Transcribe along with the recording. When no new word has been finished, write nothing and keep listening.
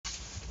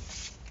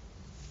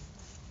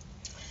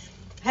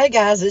Hey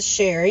guys, it's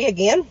Sherry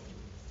again.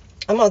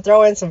 I'm going to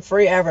throw in some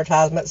free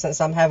advertisement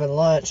since I'm having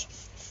lunch.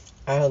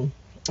 No,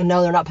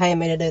 they're not paying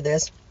me to do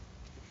this,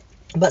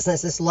 but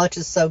since this lunch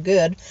is so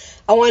good,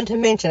 I wanted to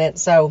mention it.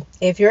 So,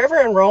 if you're ever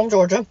in Rome,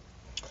 Georgia,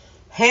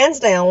 hands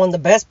down, one of the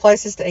best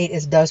places to eat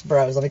is Dos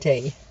Bros, let me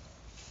tell you.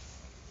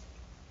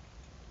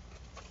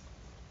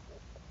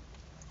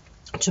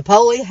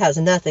 Chipotle has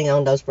nothing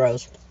on Dos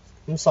Bros.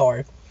 I'm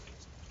sorry.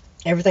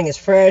 Everything is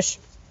fresh,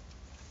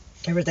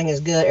 everything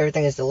is good,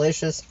 everything is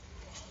delicious.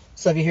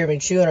 So, if you hear me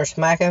chewing or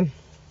smacking,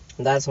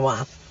 that's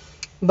why.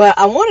 But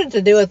I wanted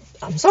to do it.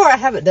 I'm sorry I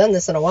haven't done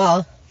this in a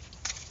while.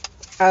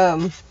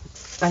 I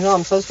know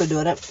I'm supposed to be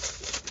doing it,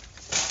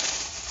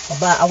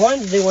 but I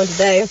wanted to do one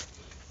today.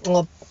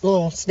 A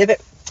little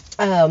snippet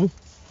of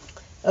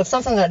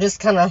something that just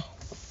kind of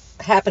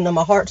happened in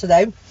my heart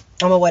today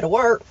on my way to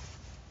work.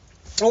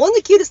 And one of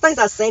the cutest things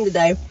I seen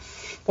today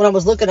when I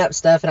was looking up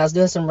stuff and I was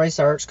doing some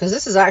research, because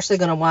this is actually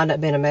going to wind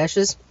up being a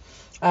message.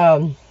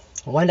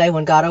 One day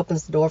when God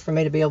opens the door for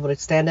me to be able to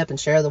stand up and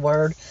share the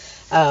word,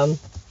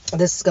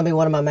 this is going to be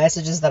one of my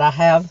messages that I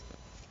have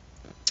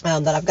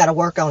that I've got to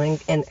work on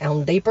and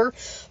on deeper.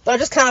 But I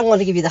just kind of wanted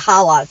to give you the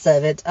highlights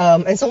of it.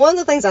 And so one of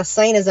the things I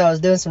seen as I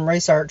was doing some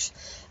research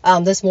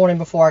this morning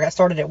before I got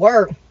started at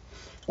work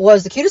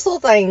was the cutest little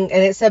thing,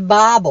 and it said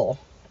Bible.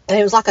 And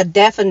it was like a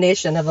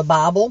definition of a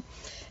Bible.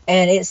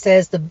 And it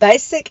says the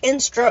basic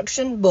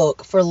instruction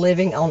book for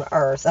living on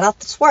earth. And I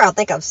swear I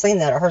think I've seen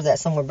that or heard that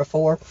somewhere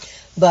before.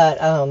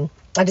 But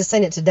I just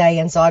seen it today,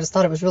 and so I just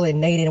thought it was really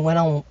neat and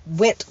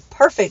went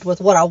perfect with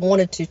what I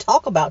wanted to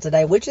talk about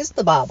today, which is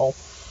the Bible.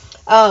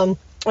 I'm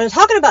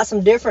talking about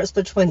some difference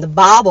between the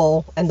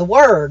Bible and the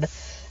Word.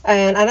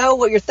 And I know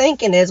what you're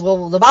thinking is,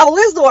 well, the Bible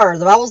is the Word.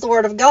 The Bible is the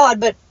Word of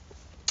God. But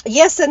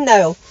yes and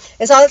no.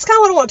 And so that's kind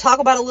of what I want to talk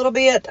about a little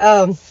bit.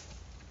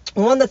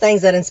 One of the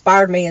things that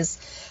inspired me is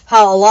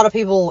how a lot of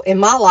people in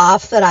my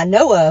life that I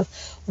know of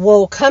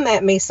will come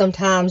at me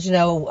sometimes,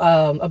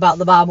 about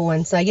the Bible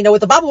and say,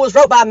 the Bible was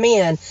wrote by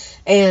men.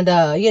 And,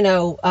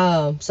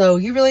 so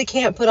you really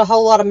can't put a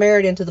whole lot of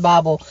merit into the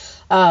Bible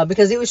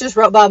because it was just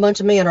wrote by a bunch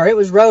of men, or it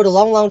was wrote a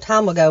long, long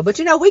time ago. But,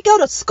 we go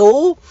to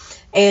school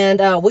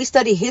and we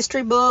study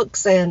history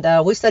books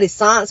and we study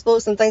science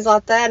books and things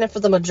like that. And for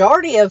the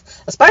majority of,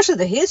 especially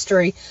the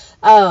history,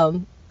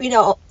 that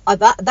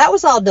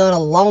was all done a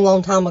long,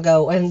 long time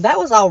ago, and that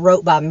was all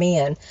wrote by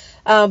men.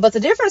 But the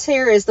difference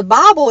here is the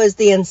Bible is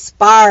the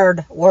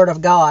inspired Word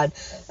of God.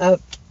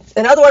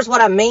 In other words,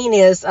 what I mean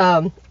is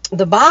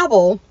the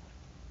Bible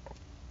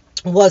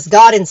was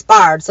God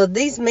inspired. So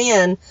these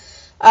men,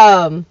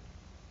 a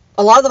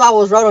lot of the Bible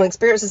was wrote on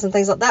experiences and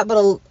things like that,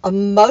 but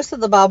most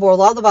of the Bible, or a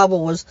lot of the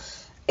Bible, was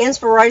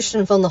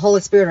inspiration from the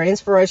Holy Spirit, or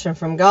inspiration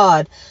from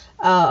God.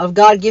 Of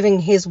God giving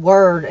His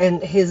word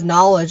and His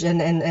knowledge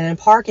and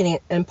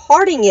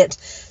imparting it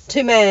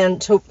to man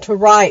to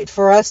write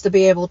for us to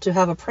be able to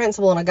have a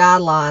principle and a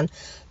guideline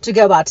to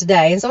go by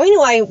today. And so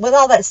anyway, with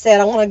all that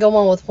said, I want to go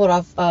on with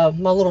what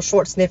my little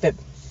short snippet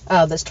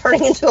that's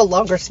turning into a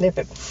longer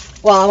snippet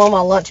while I'm on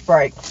my lunch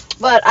break.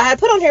 But I had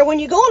put on here, when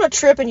you go on a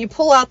trip and you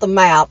pull out the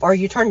map or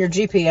you turn your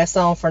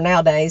GPS on for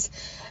nowadays,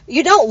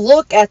 you don't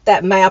look at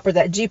that map or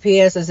that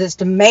GPS as it's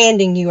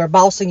demanding you or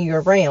bossing you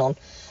around.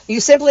 You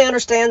simply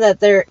understand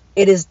that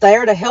it is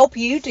there to help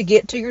you to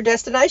get to your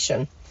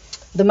destination.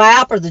 The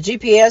map or the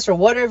GPS or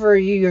whatever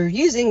you're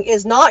using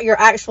is not your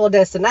actual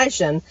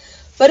destination,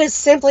 but it's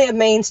simply a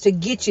means to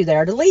get you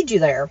there, to lead you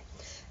there.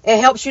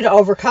 It helps you to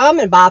overcome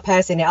and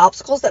bypass any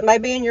obstacles that may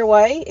be in your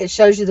way. It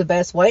shows you the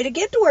best way to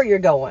get to where you're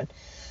going.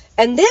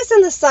 And this,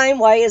 in the same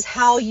way, is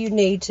how you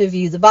need to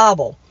view the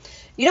Bible.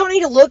 You don't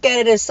need to look at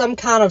it as some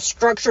kind of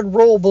structured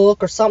rule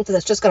book or something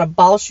that's just going to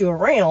boss you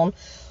around.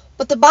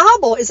 But the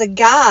Bible is a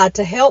guide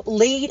to help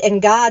lead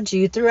and guide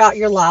you throughout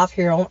your life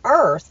here on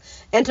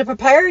earth and to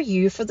prepare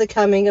you for the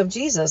coming of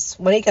Jesus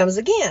when He comes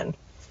again.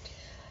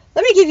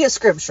 Let me give you a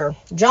scripture.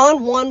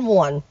 John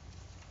 1:1.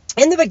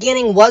 In the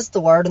beginning was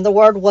the Word, and the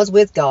Word was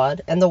with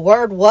God, and the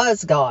Word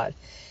was God.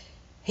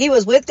 He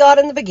was with God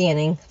in the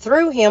beginning.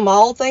 Through Him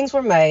all things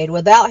were made.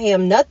 Without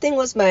Him nothing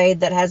was made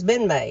that has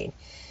been made.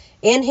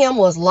 In Him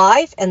was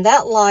life, and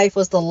that life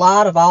was the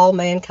light of all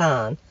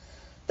mankind.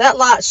 That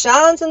light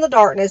shines in the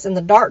darkness, and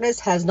the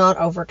darkness has not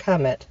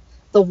overcome it.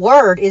 The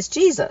Word is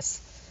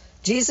Jesus.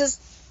 Jesus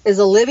is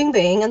a living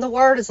being, and the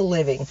Word is a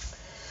living.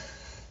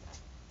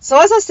 So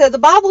as I said, the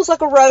Bible is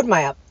like a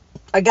roadmap,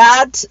 a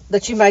guide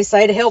that you may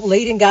say to help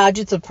lead and guide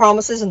you to the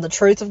promises and the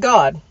truth of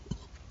God.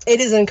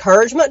 It is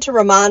encouragement to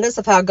remind us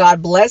of how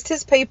God blessed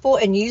His people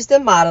and used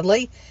them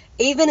mightily,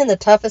 even in the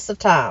toughest of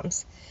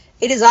times.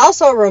 It is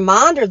also a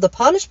reminder of the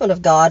punishment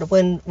of God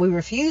when we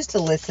refuse to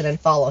listen and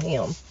follow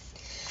Him.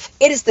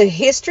 It is the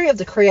history of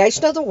the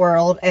creation of the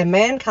world and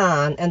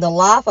mankind and the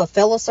life of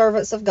fellow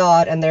servants of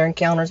God and their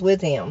encounters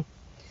with Him.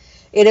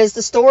 It is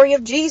the story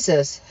of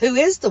Jesus, who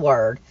is the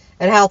Word,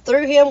 and how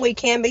through Him we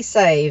can be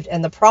saved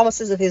and the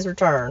promises of His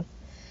return.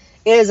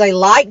 It is a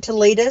light to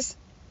lead us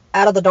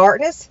out of the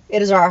darkness.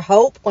 It is our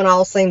hope when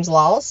all seems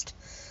lost.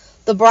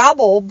 The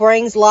Bible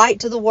brings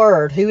light to the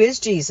Word, who is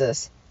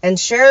Jesus. and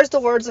shares the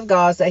words of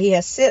God that he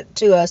has sent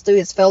to us through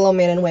his fellow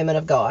men and women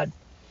of God.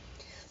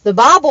 The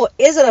Bible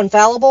is an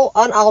infallible,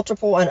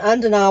 unalterable, and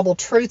undeniable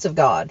truth of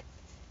God.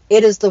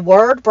 It is the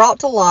Word brought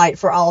to light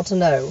for all to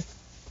know.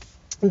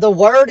 The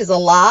Word is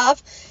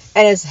alive,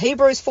 and as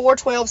Hebrews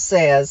 4:12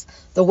 says,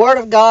 the Word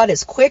of God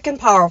is quick and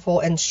powerful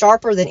and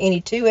sharper than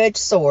any two-edged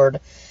sword,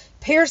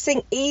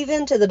 piercing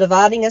even to the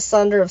dividing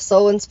asunder of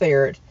soul and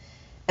spirit,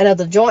 and of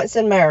the joints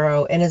and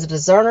marrow, and is a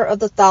discerner of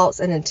the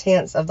thoughts and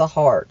intents of the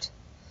heart.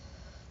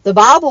 The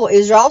Bible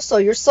is also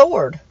your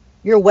sword,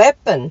 your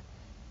weapon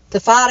to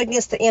fight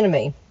against the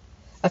enemy.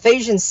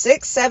 Ephesians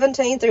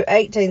 6:17 through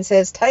 18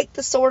 says, take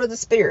the sword of the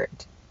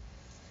Spirit.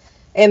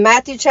 In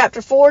Matthew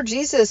chapter 4,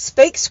 Jesus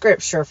speaks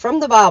scripture from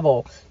the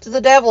Bible to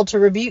the devil to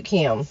rebuke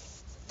him.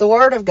 The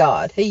Word of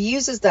God. He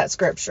uses that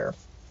scripture.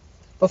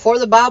 Before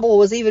the Bible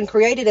was even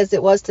created as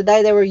it was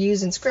today, they were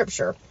using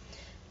scripture.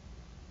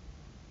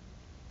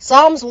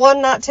 Psalms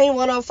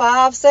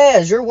 119:105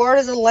 says, your word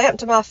is a lamp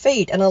to my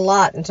feet and a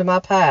light into my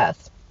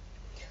path.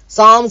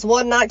 Psalms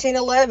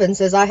 119:11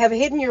 says, I have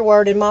hidden your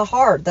word in my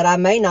heart that I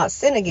may not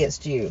sin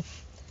against you.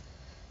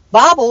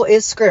 Bible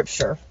is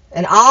scripture,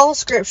 and all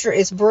scripture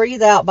is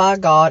breathed out by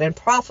God and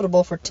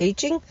profitable for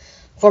teaching,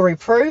 for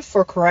reproof,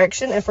 for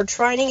correction, and for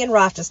training in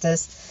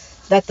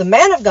righteousness, that the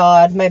man of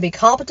God may be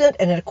competent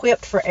and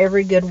equipped for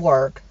every good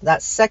work.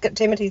 That's 2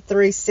 Timothy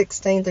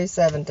 3:16 through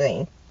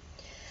 17.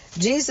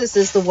 Jesus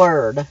is the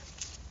Word,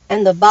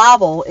 and the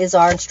Bible is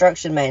our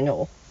instruction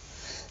manual.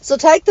 So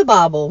take the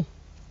Bible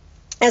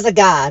as a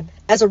guide,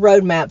 as a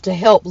roadmap to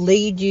help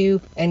lead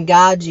you and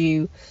guide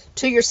you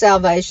to your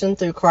salvation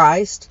through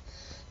Christ,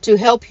 to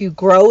help you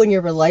grow in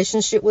your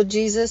relationship with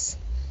Jesus,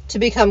 to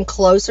become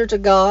closer to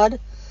God,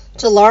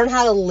 to learn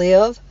how to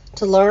live,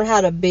 to learn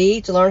how to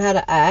be, to learn how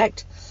to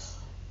act.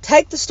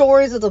 Take the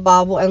stories of the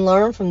Bible and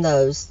learn from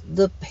those,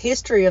 the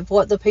history of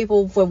what the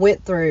people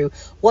went through,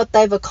 what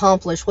they've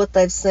accomplished, what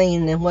they've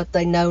seen, and what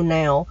they know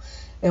now,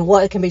 and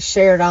what can be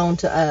shared on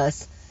to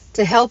us,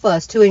 to help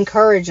us, to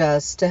encourage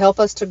us, to help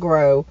us to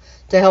grow,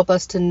 to help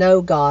us to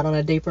know God on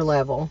a deeper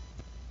level.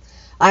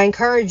 I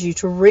encourage you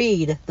to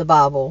read the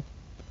Bible,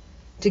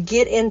 to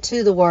get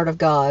into the Word of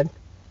God,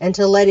 and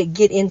to let it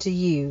get into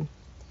you.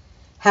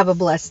 Have a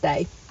blessed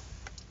day.